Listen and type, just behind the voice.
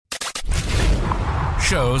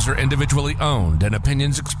shows are individually owned and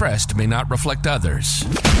opinions expressed may not reflect others.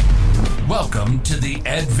 Welcome to the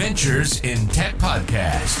Adventures in Tech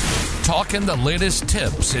podcast. Talking the latest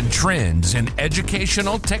tips and trends in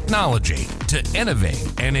educational technology to innovate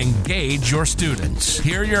and engage your students.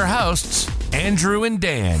 Here are your hosts, Andrew and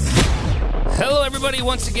Dan. Hello, everybody.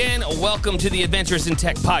 Once again, welcome to the Adventures in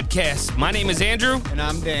Tech podcast. My name is Andrew. And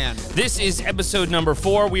I'm Dan. This is episode number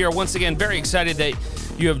 4. We are once again very excited that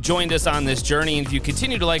you have joined us on this journey. And if you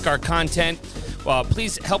continue to like our content,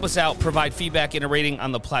 please help us out. Provide feedback and a rating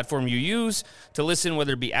on the platform you use to listen,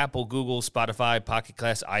 whether it be Apple, Google, Spotify, Pocket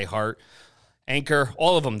Cast, iHeart, Anchor,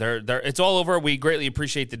 all of them. It's all over. We greatly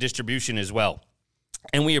appreciate the distribution as well.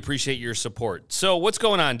 And we appreciate your support. So what's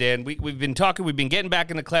going on, Dan? We've been talking. We've been getting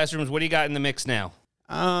back in the classrooms. What do you got in the mix now?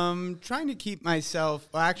 Trying to keep myself.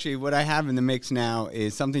 Well, actually, what I have in the mix now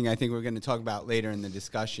is something I think we're going to talk about later in the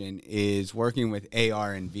discussion. Is working with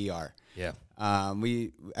AR and VR. Yeah.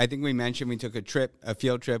 I think we mentioned we took a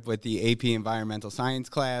field trip with the AP Environmental Science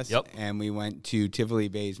class. Yep. And we went to Tivoli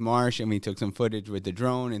Bays Marsh, and we took some footage with the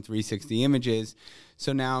drone and 360 images.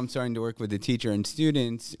 So now I'm starting to work with the teacher and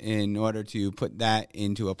students in order to put that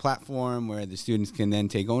into a platform where the students can then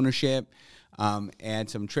take ownership, add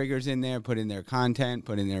some triggers in there, put in their content,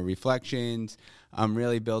 put in their reflections,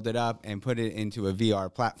 really build it up and put it into a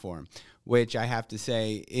VR platform, which I have to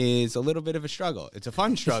say is a little bit of a struggle. It's a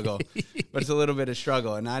fun struggle, but it's a little bit of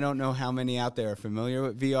struggle. And I don't know how many out there are familiar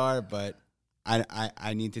with VR, but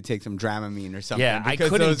I need to take some Dramamine or something. Yeah, I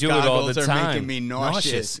because couldn't those do it all the goggles time. are making me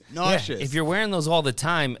nauseous. Yeah, if you're wearing those all the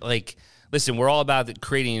time, listen, we're all about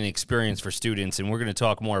creating an experience for students, and we're going to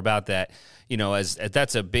talk more about that. You know, as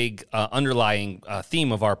that's a big underlying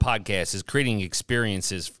theme of our podcast is creating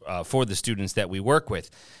experiences for the students that we work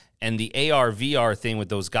with. And the AR, VR thing with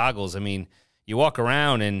those goggles, I mean, you walk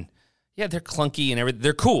around and, yeah, they're clunky and everything.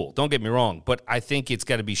 They're cool, don't get me wrong, but I think it's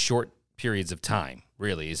got to be short periods of time,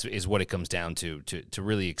 really, is what it comes down to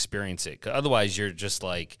really experience it. Otherwise, you're just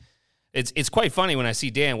like, it's quite funny when I see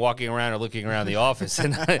Dan walking around or looking around the office,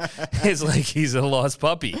 and it's like he's a lost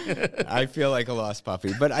puppy. I feel like a lost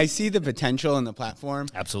puppy, but I see the potential in the platform.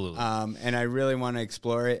 Absolutely. And I really want to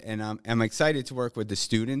explore it, and I'm excited to work with the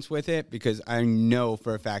students with it because I know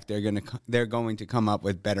for a fact they're going to come up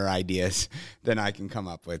with better ideas than I can come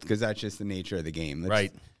up with because that's just the nature of the game.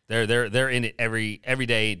 Right. They're in it every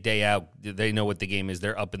day, day out. They know what the game is.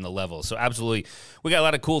 They're up in the level. So absolutely, we got a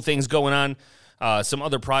lot of cool things going on. Some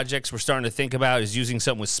other projects we're starting to think about is using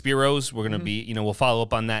something with Spiros. We're going to be, we'll follow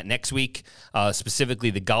up on that next week, specifically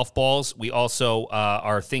the golf balls. We also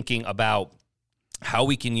are thinking about how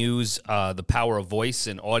we can use the power of voice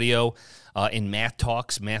and audio in math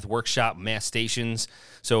talks, math workshop, math stations.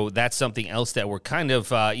 So that's something else that we're kind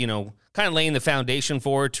of laying the foundation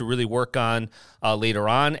for to really work on later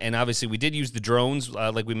on. And obviously we did use the drones,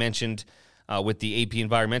 like we mentioned, with the AP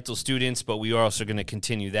Environmental students, but we are also going to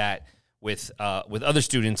continue that with other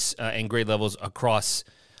students and grade levels across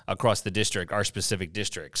the district, our specific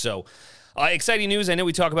district. So exciting news. I know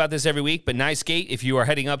we talk about this every week, but NYSCATE, if you are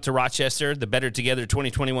heading up to Rochester, the Better Together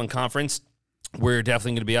 2021 conference, we're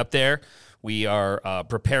definitely going to be up there. We are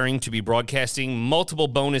preparing to be broadcasting multiple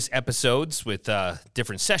bonus episodes with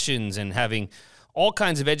different sessions and having all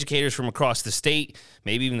kinds of educators from across the state,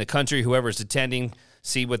 maybe even the country, whoever's attending,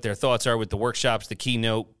 see what their thoughts are with the workshops, the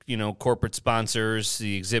keynote, corporate sponsors,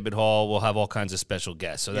 the exhibit hall. We'll have all kinds of special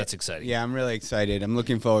guests, so that's exciting. Yeah, I'm really excited. I'm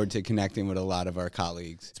looking forward to connecting with a lot of our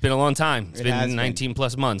colleagues. It's been a long time. It's been 19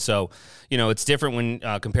 plus months, so it's different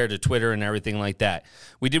when compared to Twitter and everything like that.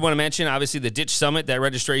 We did want to mention, obviously, the Ditch Summit that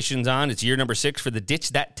registration's on. It's year number 6 for the Ditch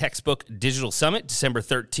That Textbook Digital Summit, December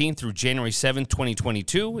 13th through January 7th,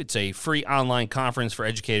 2022. It's a free online conference for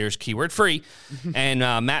educators, keyword free, and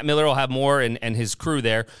Matt Miller will have more, and his crew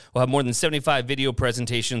there will have more than 75 video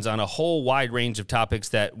presentations on a whole wide range of topics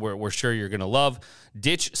that we're sure you're going to love.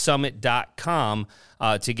 DitchSummit.com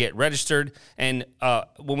to get registered. And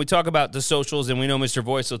when we talk about the socials, and we know Mr.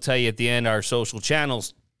 Voice will tell you at the end our social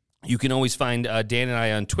channels, you can always find Dan and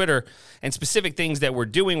I on Twitter and specific things that we're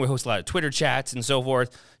doing. We host a lot of Twitter chats and so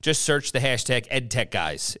forth. Just search the hashtag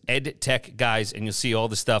EdTechGuys, and you'll see all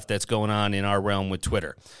the stuff that's going on in our realm with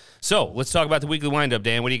Twitter. So let's talk about the weekly windup,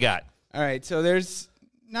 Dan. What do you got? All right, so there's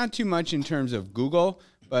not too much in terms of Google,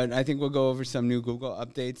 but I think we'll go over some new Google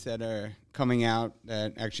updates that are coming out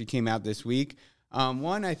that actually came out this week.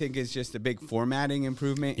 One, I think, is just a big formatting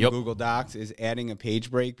improvement in Google Docs is adding a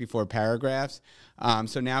page break before paragraphs.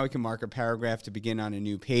 So now we can mark a paragraph to begin on a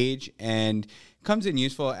new page, and it comes in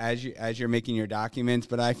useful as you're making your documents.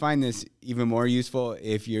 But I find this even more useful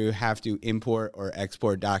if you have to import or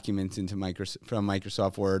export documents into from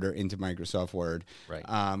Microsoft Word or into Microsoft Word,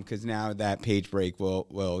 right? Because now that page break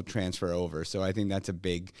will transfer over. So I think that's a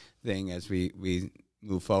big thing as we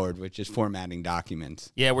move forward with just formatting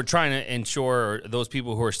documents. Yeah, we're trying to ensure those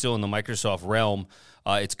people who are still in the Microsoft realm,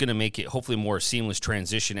 it's going to make it hopefully more seamless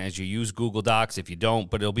transition as you use Google Docs. If you don't,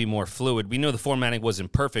 but it'll be more fluid. We know the formatting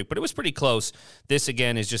wasn't perfect, but it was pretty close. This,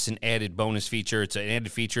 again, is just an added bonus feature. It's an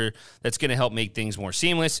added feature that's going to help make things more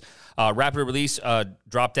seamless. Rapid release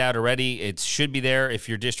dropped out already. It should be there if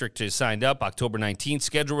your district is signed up. October 19th,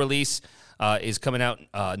 schedule release is coming out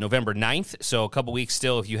November 9th, so a couple weeks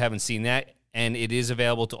still if you haven't seen that. And it is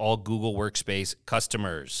available to all Google Workspace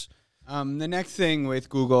customers. The next thing with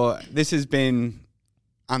Google, this has been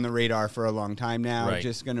on the radar for a long time now. Right.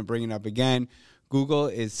 Just going to bring it up again. Google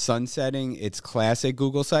is sunsetting its classic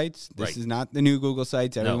Google sites. This is not the new Google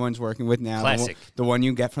sites everyone's working with now. Classic. The one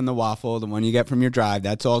you get from the Waffle, the one you get from your Drive,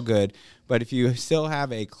 that's all good. But if you still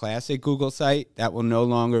have a classic Google site, that will no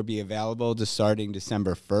longer be available just starting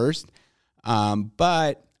December 1st.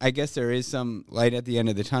 But I guess there is some light at the end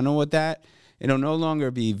of the tunnel with that. It'll no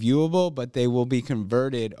longer be viewable, but they will be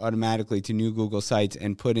converted automatically to new Google sites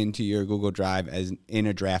and put into your Google Drive as in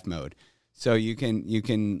a draft mode. So you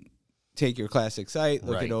can take your classic site,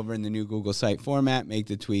 look it over in the new Google site format, make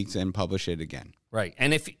the tweaks, and publish it again. Right.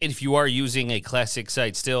 And if you are using a classic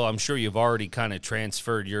site still, I'm sure you've already kind of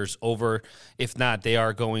transferred yours over. If not, they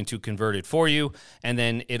are going to convert it for you. And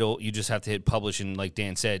then you just have to hit publish and, like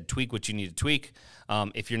Dan said, tweak what you need to tweak.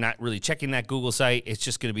 If you're not really checking that Google site, it's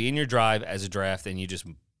just going to be in your Drive as a draft, and you just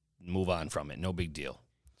move on from it. No big deal.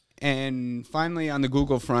 And finally, on the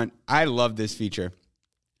Google front, I love this feature.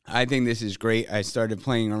 I think this is great. I started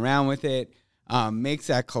playing around with it. Makes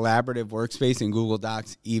that collaborative workspace in Google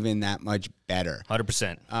Docs even that much better.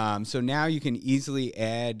 100%. So now you can easily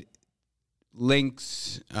add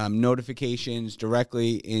links, notifications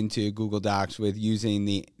directly into Google Docs with using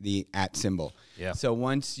the @ symbol. Yeah. So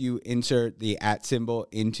once you insert the @ symbol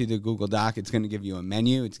into the Google Doc, it's going to give you a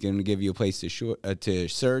menu. It's going to give you a place to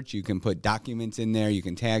search. You can put documents in there. You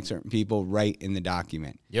can tag certain people right in the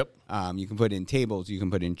document. Yep. You can put in tables. You can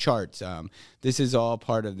put in charts. This is all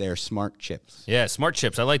part of their smart chips. Yeah, smart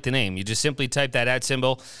chips. I like the name. You just simply type that @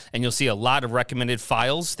 symbol, and you'll see a lot of recommended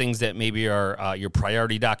files, things that maybe are your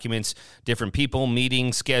priority documents, different people,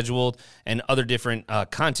 meetings scheduled, and other different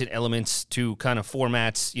content elements to kind of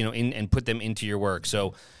formats, and put them into your work.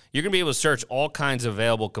 So you're going to be able to search all kinds of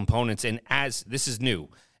available components, and as this is new,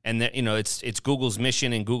 and that, it's Google's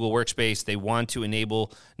mission in Google Workspace. They want to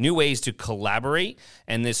enable new ways to collaborate,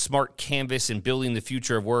 and this smart canvas and building the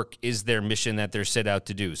future of work is their mission that they're set out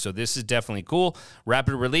to do. So this is definitely cool.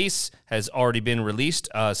 Rapid release has already been released,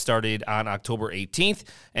 started on October 18th,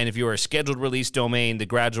 and if you are a scheduled release domain, the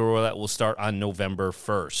gradual rollout will start on November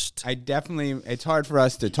 1st. It's hard for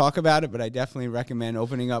us to talk about it, but I definitely recommend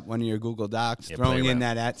opening up one of your Google Docs, throwing in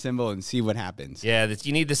that @ symbol, and see what happens. Yeah,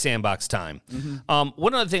 you need the sandbox time.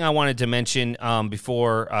 One other thing I wanted to mention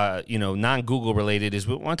before, non-Google related is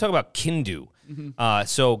we want to talk about Kindu.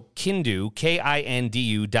 So Kindu,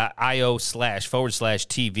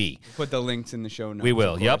 kindu.io//TV. Put the links in the show notes. We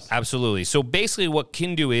will. Yep, absolutely. So basically what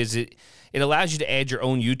Kindu is, it allows you to add your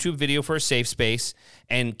own YouTube video for a safe space,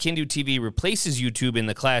 and Kindu TV replaces YouTube in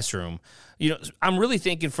the classroom. I'm really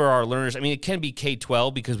thinking for our learners, it can be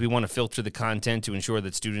K-12 because we want to filter the content to ensure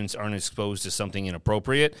that students aren't exposed to something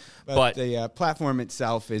inappropriate. But the platform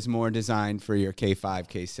itself is more designed for your K-5,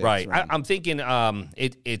 K-6. Right. I'm thinking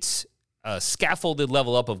it's a scaffolded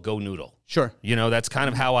level up of Go Noodle. Sure. That's kind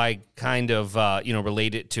of how I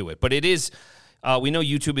relate it to it. But it is... we know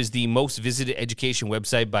YouTube is the most visited education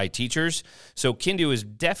website by teachers, so Kindu is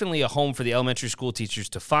definitely a home for the elementary school teachers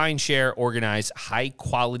to find, share, organize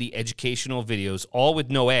high-quality educational videos, all with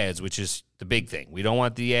no ads, which is the big thing. We don't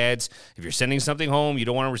want the ads. If you're sending something home, you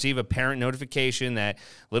don't want to receive a parent notification that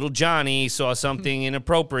little Johnny saw something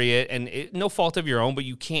inappropriate, and no fault of your own, but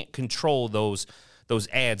you can't control those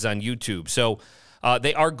ads on YouTube. So...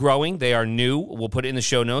 they are growing. They are new. We'll put it in the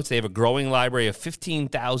show notes. They have a growing library of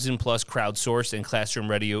 15,000 plus crowdsourced and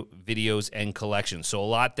classroom-ready videos and collections. So a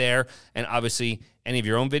lot there, and obviously any of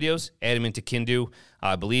your own videos, add them into Kindu.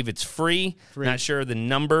 I believe it's free. Not sure the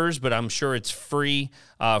numbers, but I'm sure it's free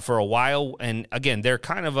for a while. And again, they're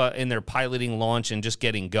kind of in their piloting launch and just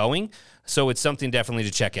getting going. So it's something definitely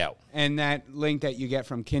to check out. And that link that you get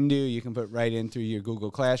from Kindu, you can put right in through your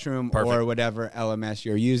Google Classroom or whatever LMS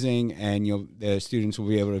you're using, and the students will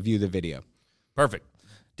be able to view the video. Perfect.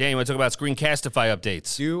 Dan, you want to talk about Screencastify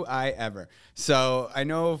updates? Do I ever? So I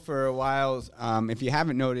know for a while, if you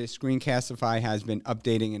haven't noticed, Screencastify has been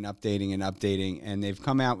updating and updating and updating, and they've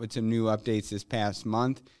come out with some new updates this past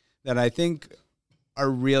month that I think are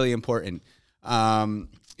really important.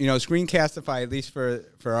 Screencastify, at least for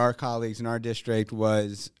our colleagues in our district,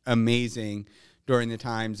 was amazing during the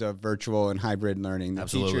times of virtual and hybrid learning. The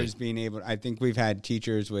teachers being able, I think we've had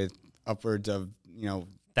teachers with upwards of,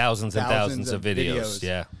 thousands and thousands of videos.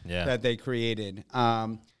 Yeah. That they created.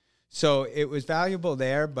 So it was valuable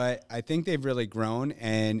there, but I think they've really grown,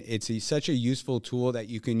 and it's such a useful tool that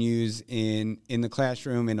you can use in the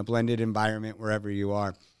classroom in a blended environment wherever you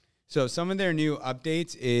are. So some of their new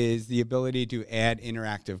updates is the ability to add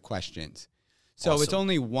interactive questions. So It's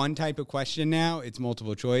only one type of question now. It's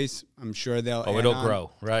multiple choice. I'm sure they'll it'll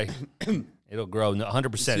grow, right? It'll grow.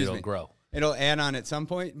 100% it'll grow. It'll add on at some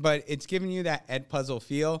point, but it's giving you that Edpuzzle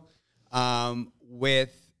feel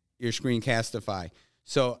with your Screencastify.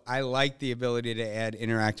 So I like the ability to add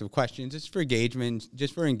interactive questions just for engagement,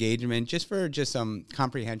 just for some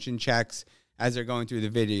comprehension checks as they're going through the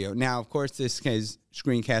video. Now, of course, this is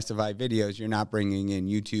Screencastify videos. You're not bringing in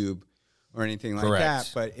YouTube or anything like that,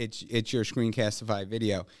 but it's your Screencastify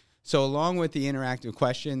video. So along with the interactive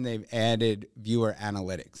question, they've added viewer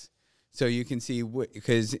analytics. So you can see,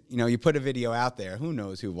 because, you put a video out there, who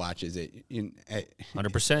knows who watches it?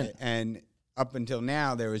 100%. And up until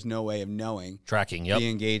now, there was no way of knowing tracking the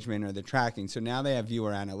engagement or the tracking. So now they have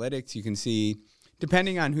viewer analytics. You can see,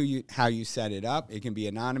 depending on how you set it up, it can be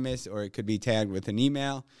anonymous or it could be tagged with an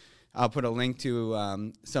email. I'll put a link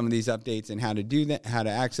to some of these updates and how to do that, how to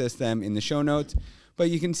access them in the show notes. But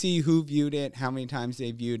you can see who viewed it, how many times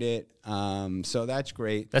they viewed it. So that's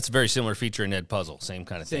great. That's a very similar feature in Edpuzzle. Same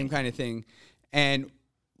kind of thing. And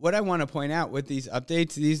what I want to point out with these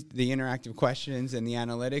updates, the interactive questions and the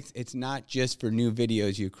analytics, it's not just for new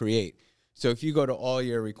videos you create. So if you go to all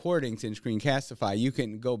your recordings in Screencastify, you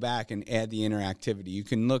can go back and add the interactivity. You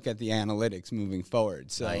can look at the analytics moving forward.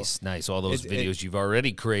 So nice. All those videos you've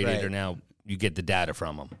already created are now, you get the data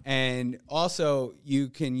from them. And also, you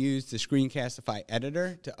can use the Screencastify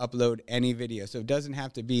editor to upload any video. So it doesn't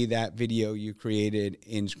have to be that video you created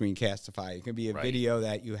in Screencastify. It can be a video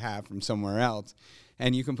that you have from somewhere else.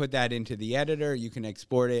 And you can put that into the editor, you can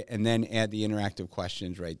export it, and then add the interactive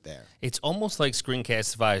questions right there. It's almost like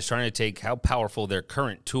Screencastify is trying to take how powerful their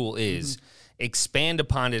current tool is, expand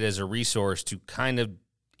upon it as a resource to kind of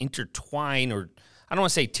intertwine, or I don't want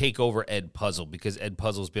to say take over Edpuzzle, because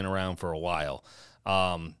Edpuzzle's been around for a while.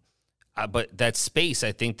 But that space,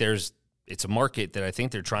 I think it's a market that I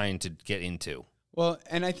think they're trying to get into. Well,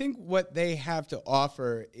 and I think what they have to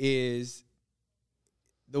offer is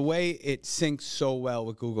the way it syncs so well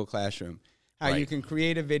with Google Classroom. How you can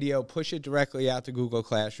create a video, push it directly out to Google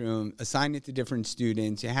Classroom, assign it to different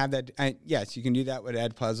students. You have that. Yes, you can do that with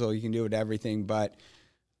Edpuzzle. You can do it with everything, but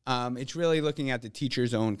it's really looking at the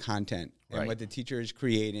teacher's own content and what the teacher is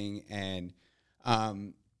creating, and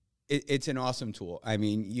it's an awesome tool. I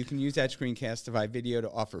mean, you can use that Screencastify video to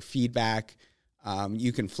offer feedback.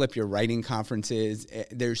 You can flip your writing conferences.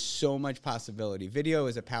 There's so much possibility. Video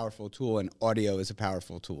is a powerful tool, and audio is a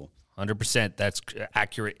powerful tool. 100%. That's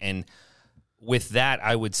accurate. And with that,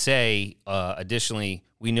 I would say, additionally,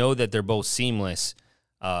 we know that they're both seamless.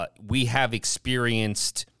 We have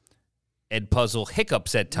experienced Edpuzzle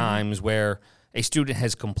hiccups at times where a student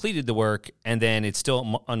has completed the work and then it's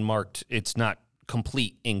still unmarked. It's not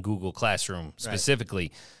complete in Google Classroom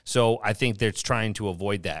specifically. So I think they're trying to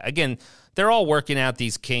avoid that. Again, they're all working out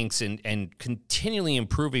these kinks and continually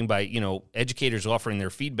improving by, educators offering their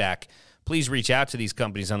feedback. Please reach out to these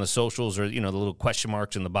companies on the socials, or, the little question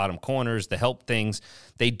marks in the bottom corners, the help things.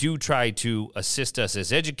 They do try to assist us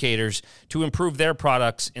as educators to improve their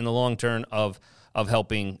products in the long term of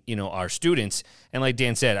helping, our students. And like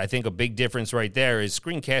Dan said, I think a big difference right there is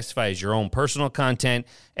Screencastify is your own personal content.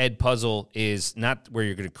 Edpuzzle is not where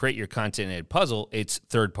you're going to create your content in Edpuzzle. It's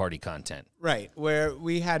third-party content. Right, where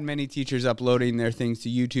we had many teachers uploading their things to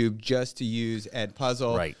YouTube just to use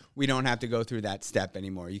Edpuzzle. Right. We don't have to go through that step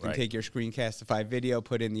anymore. You can take your Screencastify video,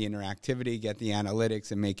 put in the interactivity, get the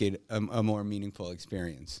analytics, and make it a more meaningful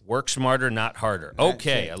experience. Work smarter, not harder.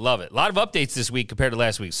 Okay, I love it. A lot of updates this week compared to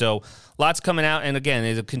last week. So lots coming out, and again,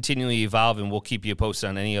 it'll continually evolve, and we'll keep you posted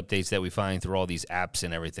on any updates that we find through all these apps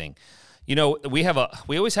and everything. You know, we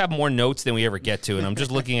always have more notes than we ever get to, and I'm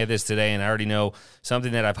just looking at this today, and I already know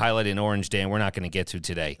something that I've highlighted in orange, Dan, we're not going to get to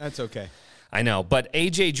today. That's okay. I know, but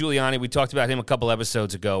AJ Giuliani, we talked about him a couple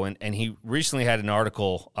episodes ago, and he recently had an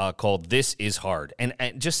article called "This Is Hard," and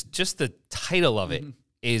just the title of it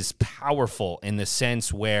is powerful in the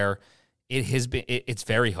sense where it's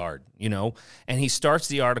very hard, you know. And he starts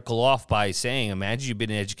the article off by saying, "Imagine you've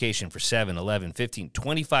been in education for 7, 11, 15,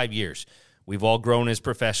 25 years." We've all grown as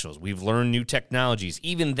professionals. We've learned new technologies,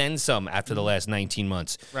 even then some after the last 19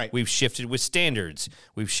 months. Right. We've shifted with standards.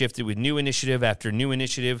 We've shifted with new initiative after new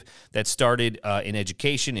initiative that started in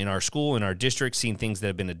education, in our school, in our district, seeing things that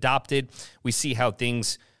have been adopted. We see how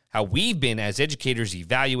we've been as educators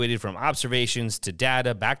evaluated from observations to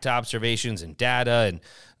data, back to observations and data, and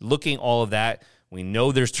looking all of that. We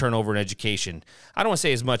know there's turnover in education. I don't want to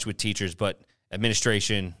say as much with teachers, but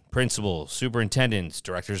administration, principals, superintendents,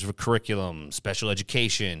 directors of curriculum, special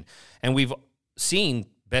education. And we've seen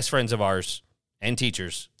best friends of ours and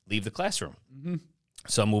teachers leave the classroom. Mm-hmm.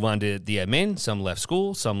 Some move on to the admin, some left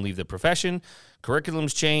school, some leave the profession,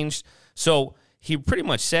 curriculum's changed. So he pretty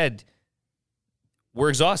much said, we're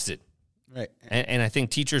exhausted. Right. And I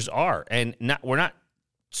think teachers are. And we're not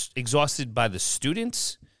exhausted by the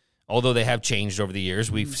students, although they have changed over the years.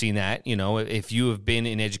 We've seen that. You know, if you have been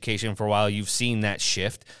in education for a while, you've seen that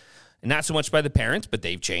shift. Not so much by the parents, but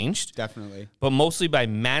they've changed. Definitely. But mostly by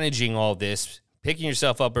managing all this, picking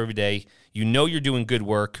yourself up every day. You know you're doing good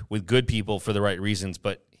work with good people for the right reasons.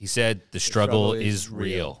 But he said the struggle is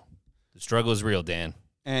real. The struggle is real, Dan.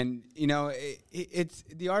 And, you know, it's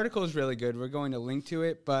the article is really good. We're going to link to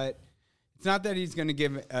it, but it's not that he's going to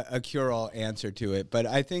give a cure-all answer to it. But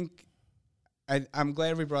I think I'm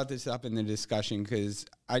glad we brought this up in the discussion because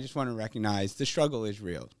I just want to recognize the struggle is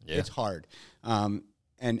real. Yeah. It's hard.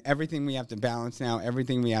 And everything we have to balance now,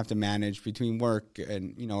 everything we have to manage between work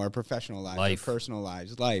and, you know, our professional lives, our personal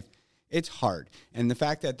lives, life, it's hard. And the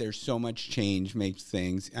fact that there's so much change makes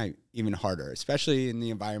things even harder, especially in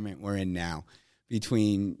the environment we're in now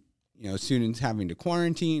between, you know, students having to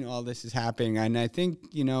quarantine, all this is happening. And I think,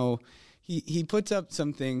 you know, he puts up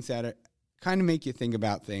some things that are kind of make you think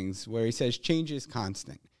about things where he says change is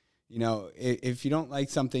constant. You know, if you don't like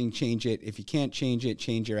something, change it. If you can't change it,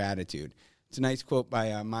 change your attitude. It's a nice quote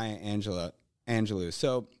by Maya Angelou.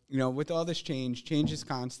 So, you know, with all this change is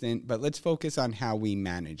constant, but let's focus on how we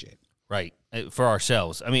manage it. Right, for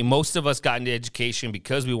ourselves. I mean, most of us got into education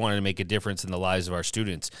because we wanted to make a difference in the lives of our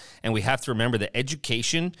students. And we have to remember that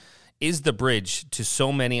education is the bridge to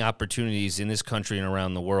so many opportunities in this country and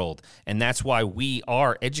around the world. And that's why we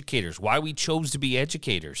are educators, why we chose to be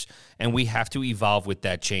educators. And we have to evolve with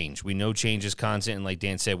that change. We know change is constant. And like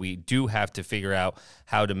Dan said, we do have to figure out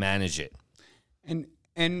how to manage it.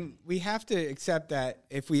 And we have to accept that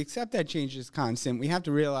if we accept that change is constant, we have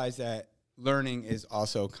to realize that learning is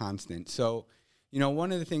also constant. So, you know,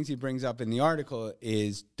 one of the things he brings up in the article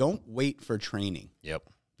is don't wait for training. Yep.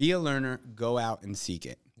 Be a learner, go out and seek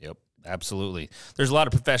it. Yep. Absolutely. There's a lot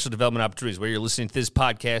of professional development opportunities where you're listening to this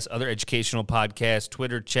podcast, other educational podcasts,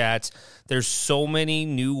 Twitter chats. There's so many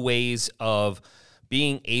new ways of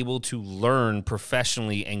being able to learn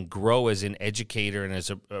professionally and grow as an educator and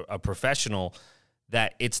as a professional,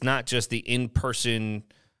 that it's not just the in-person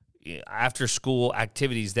after-school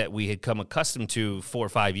activities that we had come accustomed to 4 or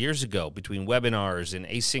 5 years ago between webinars and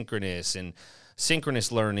asynchronous and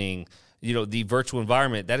synchronous learning. You know, the virtual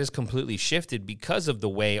environment, that has completely shifted because of the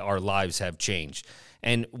way our lives have changed.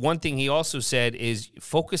 And one thing he also said is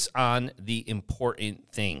focus on the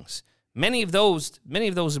important things. Many of those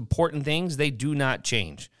important things, they do not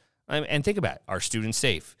change. And think about it. Are students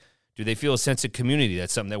safe? Do they feel a sense of community?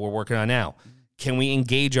 That's something that we're working on now. Can we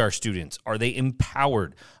engage our students? Are they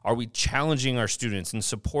empowered? Are we challenging our students and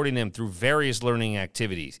supporting them through various learning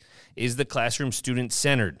activities? Is the classroom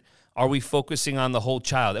student-centered? Are we focusing on the whole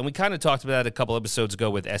child? And we kind of talked about that a couple episodes ago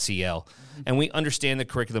with SEL, and we understand the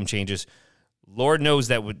curriculum changes. Lord knows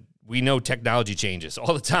that we know technology changes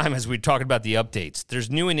all the time as we're talking about the updates. There's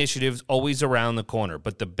new initiatives always around the corner,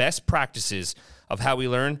 but the best practices of how we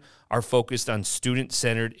learn are focused on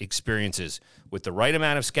student-centered experiences with the right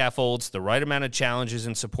amount of scaffolds, the right amount of challenges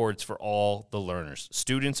and supports for all the learners.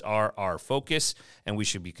 Students are our focus, and we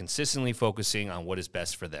should be consistently focusing on what is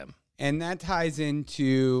best for them. And that ties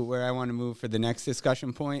into where I want to move for the next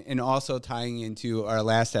discussion point, and also tying into our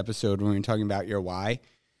last episode when we were talking about your why.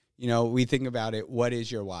 You know, we think about it, what is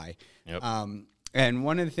your why? Yep. And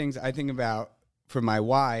one of the things I think about for my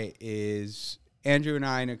why is Andrew and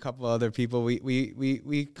I and a couple of other people,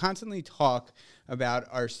 we constantly talk about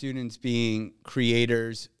our students being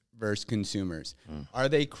creators versus consumers. Are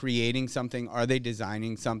they creating something? Are they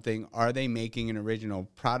designing something? Are they making an original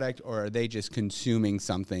product, or are they just consuming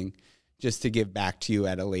something just to give back to you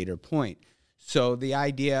at a later point? So the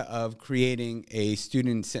idea of creating a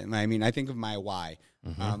I think of my why,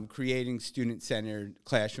 creating student-centered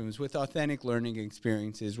classrooms with authentic learning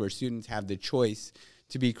experiences where students have the choice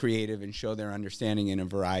to be creative and show their understanding in a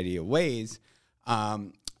variety of ways.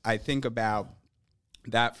 I think about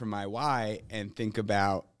that for my why and think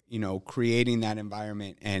about, creating that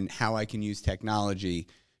environment and how I can use technology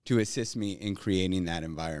to assist me in creating that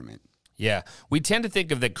environment. Yeah, we tend to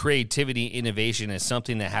think of the creativity, innovation as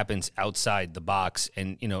something that happens outside the box.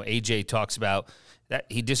 And, AJ talks about that.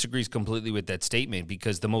 He disagrees completely with that statement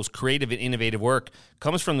because the most creative and innovative work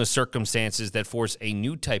comes from the circumstances that force a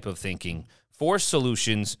new type of thinking, force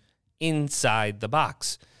solutions inside the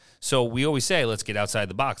box. So we always say, let's get outside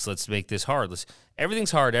the box. Let's make this hard.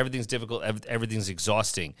 Everything's hard. Everything's difficult. Everything's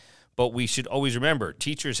exhausting. But we should always remember,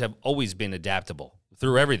 teachers have always been adaptable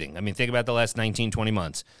through everything. I mean, think about the last 19, 20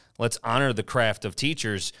 months. Let's honor the craft of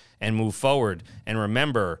teachers and move forward. And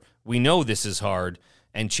remember, we know this is hard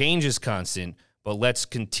and change is constant, but let's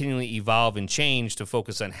continually evolve and change to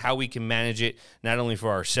focus on how we can manage it, not only for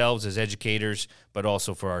ourselves as educators, but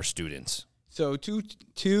also for our students. So two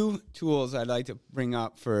tools I'd like to bring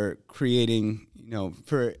up for creating,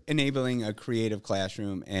 for enabling a creative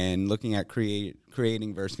classroom and looking at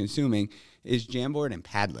creating versus consuming is Jamboard and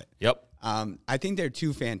Padlet. Yep. I think they're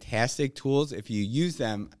two fantastic tools. If you use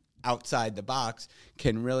them outside the box,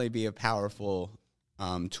 can really be a powerful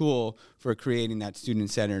tool for creating that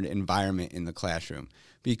student-centered environment in the classroom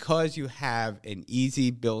because you have an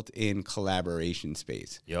easy built-in collaboration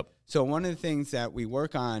space. Yep. So one of the things that we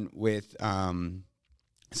work on with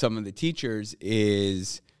some of the teachers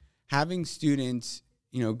is having students,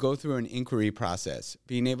 go through an inquiry process,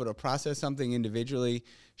 being able to process something individually,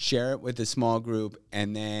 share it with a small group,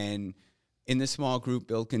 and then in the small group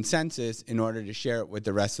build consensus in order to share it with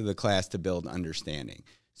the rest of the class to build understanding.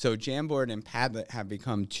 So Jamboard and Padlet have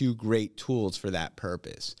become two great tools for that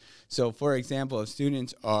purpose. So for example, if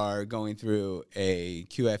students are going through a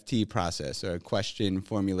QFT process or a question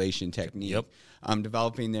formulation technique,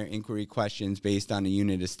 developing their inquiry questions based on a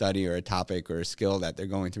unit of study or a topic or a skill that they're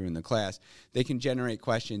going through in the class, they can generate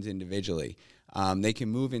questions individually. They can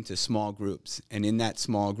move into small groups, and in that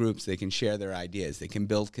small groups, they can share their ideas. They can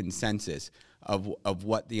build consensus of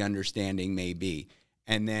what the understanding may be.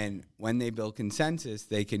 And then when they build consensus,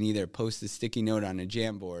 they can either post a sticky note on a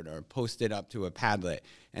Jamboard or post it up to a Padlet.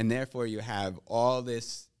 And therefore, you have all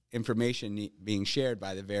this information being shared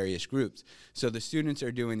by the various groups. So the students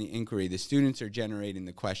are doing the inquiry. The students are generating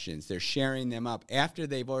the questions. They're sharing them up after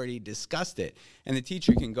they've already discussed it. And the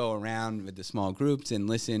teacher can go around with the small groups and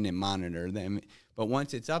listen and monitor them. But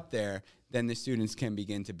once it's up there, then the students can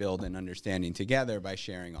begin to build an understanding together by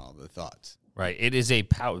sharing all of the thoughts. Right. It is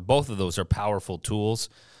both of those are powerful tools.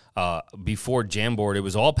 Before Jamboard, it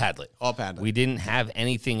was all Padlet. All Padlet. We didn't have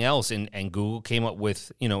anything else, and Google came up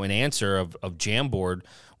with an answer of Jamboard,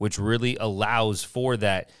 which really allows for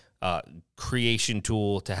that creation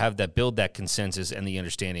tool to build that consensus and the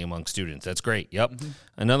understanding among students. That's great. Yep. Mm-hmm.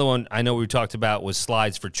 Another one I know we talked about was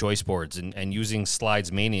Slides for choice boards and using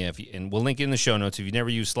Slides Mania. And we'll link it in the show notes. If you've never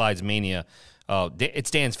used Slides Mania,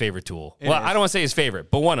 it's Dan's favorite tool. I don't want to say his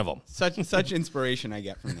favorite, but one of them. Such inspiration I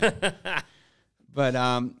get from that. But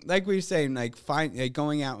like we were saying,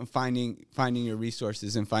 going out and finding your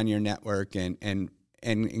resources and finding your network and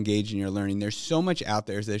engage in your learning. There's so much out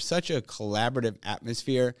there. There's such a collaborative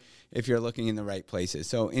atmosphere if you're looking in the right places.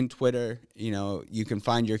 So in Twitter, you can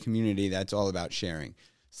find your community that's all about sharing.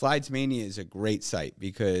 Slides Mania is a great site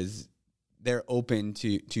because they're open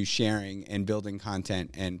to sharing and building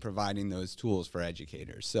content and providing those tools for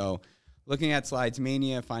educators. So looking at Slides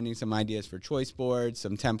Mania, finding some ideas for choice boards,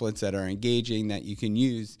 some templates that are engaging that you can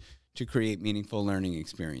use to create meaningful learning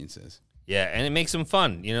experiences. Yeah, and it makes them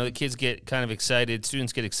fun. The kids get kind of excited.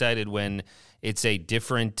 Students get excited when it's a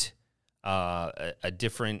different theme.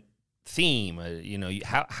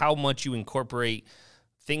 How much you incorporate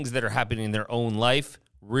things that are happening in their own life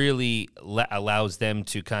really allows them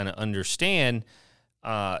to kind of understand.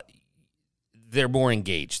 They're more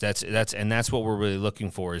engaged. That's what we're really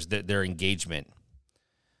looking for is their engagement.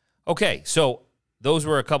 Okay, so those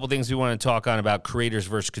were a couple things we want to talk on about creators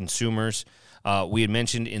versus consumers. We had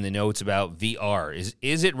mentioned in the notes about VR.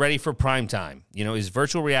 Is it ready for prime time? Is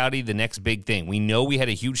virtual reality the next big thing? We know we had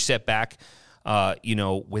a huge setback,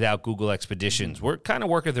 without Google Expeditions. We're kind of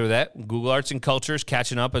working through that. Google Arts and Culture is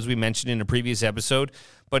catching up, as we mentioned in a previous episode,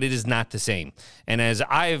 but it is not the same. And as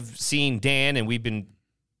I've seen Dan, and we've been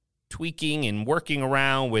tweaking and working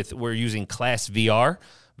around we're using Class VR.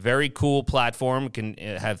 Very cool platform. It can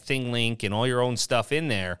have ThingLink and all your own stuff in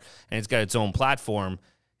there, and it's got its own platform.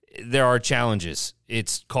 There are challenges.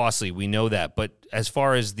 It's costly. We know that. But as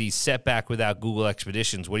far as the setback without Google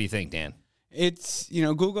Expeditions, what do you think, Dan? It's,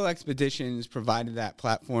 Google Expeditions provided that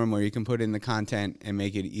platform where you can put in the content and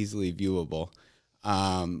make it easily viewable.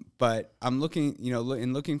 But I'm looking,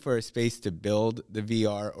 in looking for a space to build the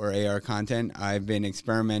VR or AR content, I've been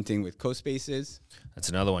experimenting with CoSpaces. That's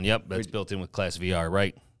another one. Yep, that's built in with Class VR,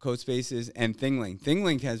 right? CoSpaces and ThingLink.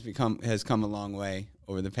 ThingLink has come a long way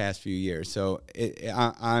over the past few years. So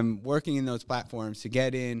I'm working in those platforms to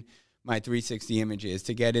get in my 360 images,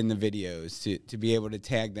 to get in the videos, to be able to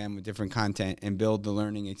tag them with different content and build the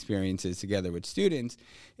learning experiences together with students.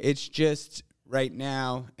 It's just right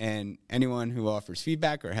now, and anyone who offers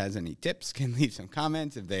feedback or has any tips can leave some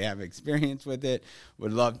comments if they have experience with it.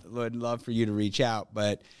 Would love for you to reach out,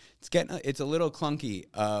 but it's a little clunky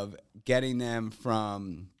of getting them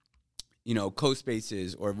from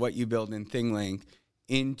CoSpaces or what you build in ThingLink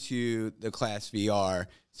into the Class VR,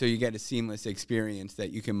 so you get a seamless experience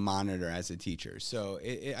that you can monitor as a teacher. So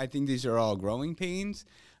I think these are all growing pains.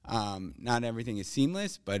 Not everything is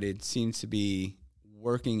seamless, but it seems to be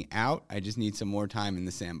working out. I just need some more time in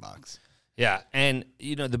the sandbox. Yeah, and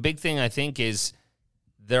the big thing I think is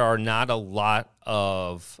there are not a lot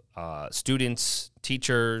of students,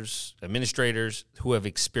 teachers, administrators who have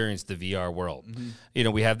experienced the VR world.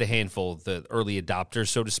 Mm-hmm. We have the handful, the early adopters,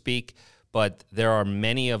 so to speak, but there are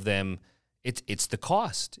many of them. It's the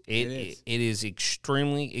cost. It is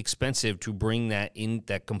extremely expensive to bring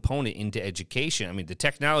that component into education. I mean, the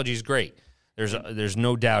technology is great. There's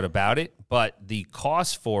no doubt about it, but the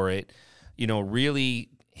cost for it, really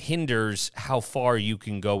hinders how far you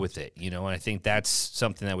can go with it, and I think that's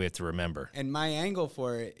something that we have to remember. And my angle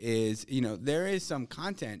for it is, there is some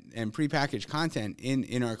content and prepackaged content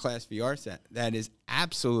in our Class VR set that is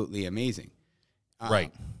absolutely amazing.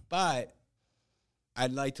 Right. But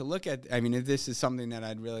I'd like to look at, if this is something that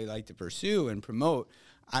I'd really like to pursue and promote,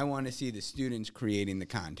 I want to see the students creating the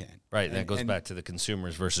content. Right, and that goes back to the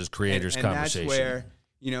consumers versus creators conversation. That's where,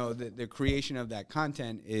 the creation of that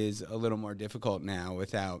content is a little more difficult now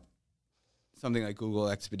without something like Google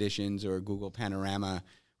Expeditions or Google Panorama,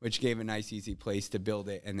 which gave a nice, easy place to build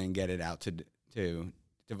it and then get it out to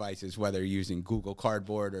devices, whether using Google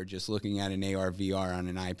Cardboard or just looking at an AR, VR on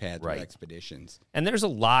an iPad through Expeditions. And there's a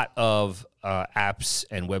lot of apps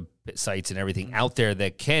and websites and everything out there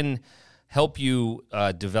that can help you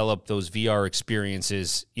develop those VR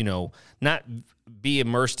experiences, not be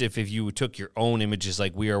immersive if you took your own images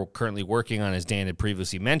like we are currently working on, as Dan had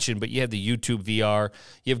previously mentioned, but you have the YouTube VR,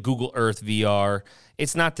 you have Google Earth VR.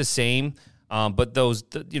 It's not the same, but those,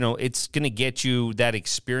 it's going to get you that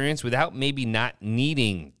experience without maybe not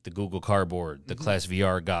needing the Google Cardboard, the Class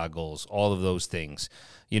VR goggles, all of those things.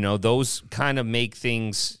 Those kind of make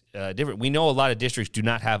things different. We know a lot of districts do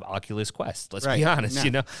not have Oculus Quest. Let's be honest.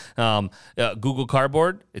 No. Google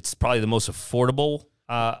Cardboard, it's probably the most affordable.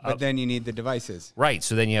 But then you need the devices. Right.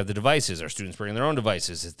 So then you have the devices. Our students bring their own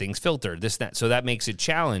devices. Things filtered, this, that. So that makes it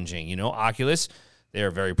challenging. Oculus,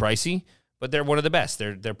 they're very pricey, but they're one of the best.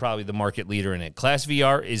 They're probably the market leader in it. Class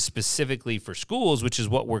VR is specifically for schools, which is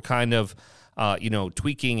what we're kind of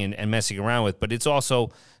tweaking and messing around with. But it's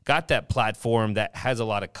also got that platform that has a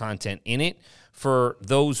lot of content in it for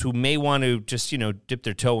those who may want to just, dip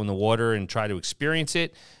their toe in the water and try to experience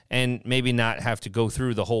it and maybe not have to go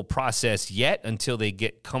through the whole process yet until they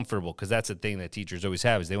get comfortable, because that's the thing that teachers always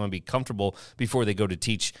have is they want to be comfortable before they go to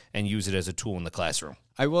teach and use it as a tool in the classroom.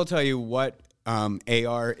 I will tell you what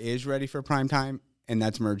AR is ready for prime time, and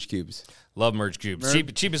that's Merge Cubes. Love Merge Cubes.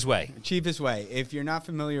 Cheapest way. Cheapest way. If you're not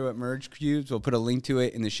familiar with Merge Cubes, we'll put a link to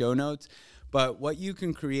it in the show notes. But what you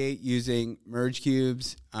can create using Merge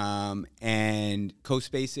Cubes and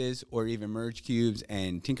CoSpaces, or even Merge Cubes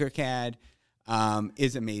and Tinkercad,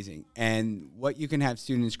 is amazing. And what you can have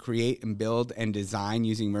students create and build and design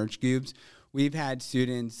using Merge Cubes. We've had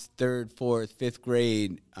students 3rd, 4th, 5th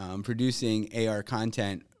grade producing AR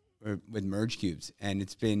content with Merge Cubes, and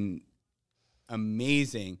it's been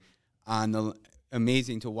amazing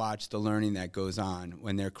to watch the learning that goes on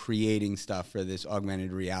when they're creating stuff for this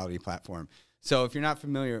augmented reality platform. So if you're not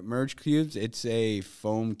familiar with Merge Cubes, it's a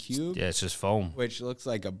foam cube. Yeah, it's just foam. Which looks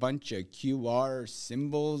like a bunch of QR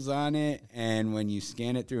symbols on it, and when you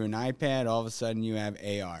scan it through an iPad, all of a sudden you have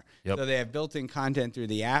AR. Yep. So they have built-in content through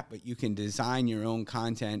the app, but you can design your own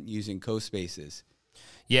content using CoSpaces.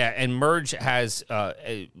 Yeah, and Merge has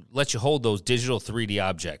lets you hold those digital 3D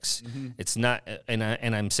objects. It's not, and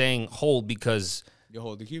I'm saying hold because You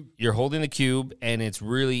hold the cube. You're holding the cube, and it's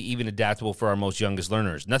really even adaptable for our most youngest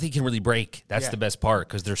learners. Nothing can really break. That's the best part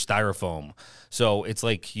because they're styrofoam. So it's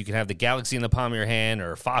like you can have the galaxy in the palm of your hand,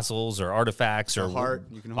 or fossils, or artifacts, or a heart.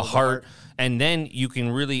 You can hold a heart, and then you can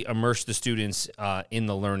really immerse the students in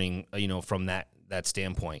the learning. From that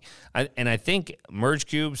standpoint. I think Merge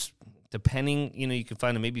cubes, depending, you can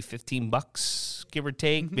find them maybe $15, give or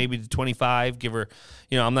take, maybe 25, give or,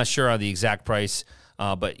 I'm not sure on the exact price.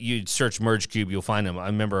 But you'd search Merge Cube, you'll find them. I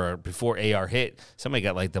remember before AR hit, somebody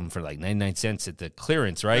got them for 99 cents at the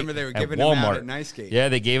clearance, right? Remember they were giving them out at Nicegate. Yeah,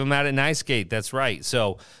 they gave them out at Nicegate. That's right.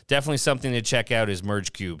 So definitely something to check out is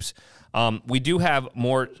Merge Cubes. We do have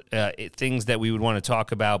more things that we would want to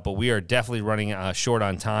talk about, but we are definitely running short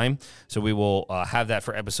on time. So we will have that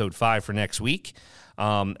for episode 5 for next week.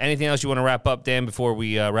 Anything else you want to wrap up, Dan, before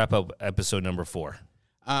we wrap up episode number 4?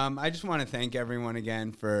 I just want to thank everyone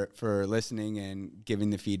again for listening and giving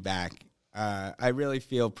the feedback. I really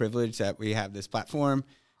feel privileged that we have this platform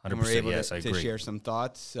and we're able to share some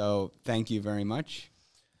thoughts. So thank you very much.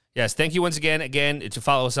 Yes, thank you once again. Again, to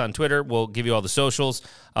follow us on Twitter, we'll give you all the socials.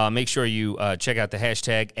 Make sure you check out the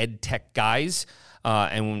hashtag EdTechGuys.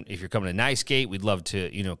 And if you're coming to Nicegate, we'd love to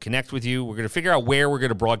connect with you. We're going to figure out where we're going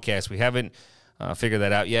to broadcast. We haven't figured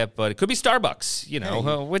that out yet, but it could be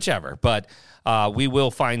Starbucks, whichever. But we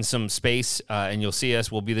will find some space, and you'll see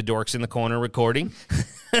us. We'll be the dorks in the corner recording,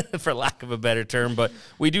 for lack of a better term. But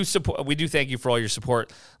we do thank you for all your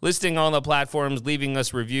support, listening on the platforms, leaving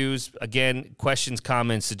us reviews. Again, questions,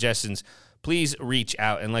 comments, suggestions, please reach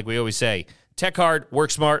out. And like we always say, tech hard, work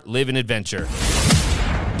smart, live in adventure.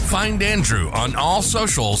 Find Andrew on all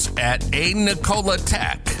socials at @Nicola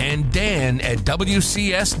Tech and Dan at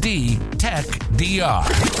WCSD Tech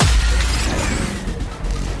DR.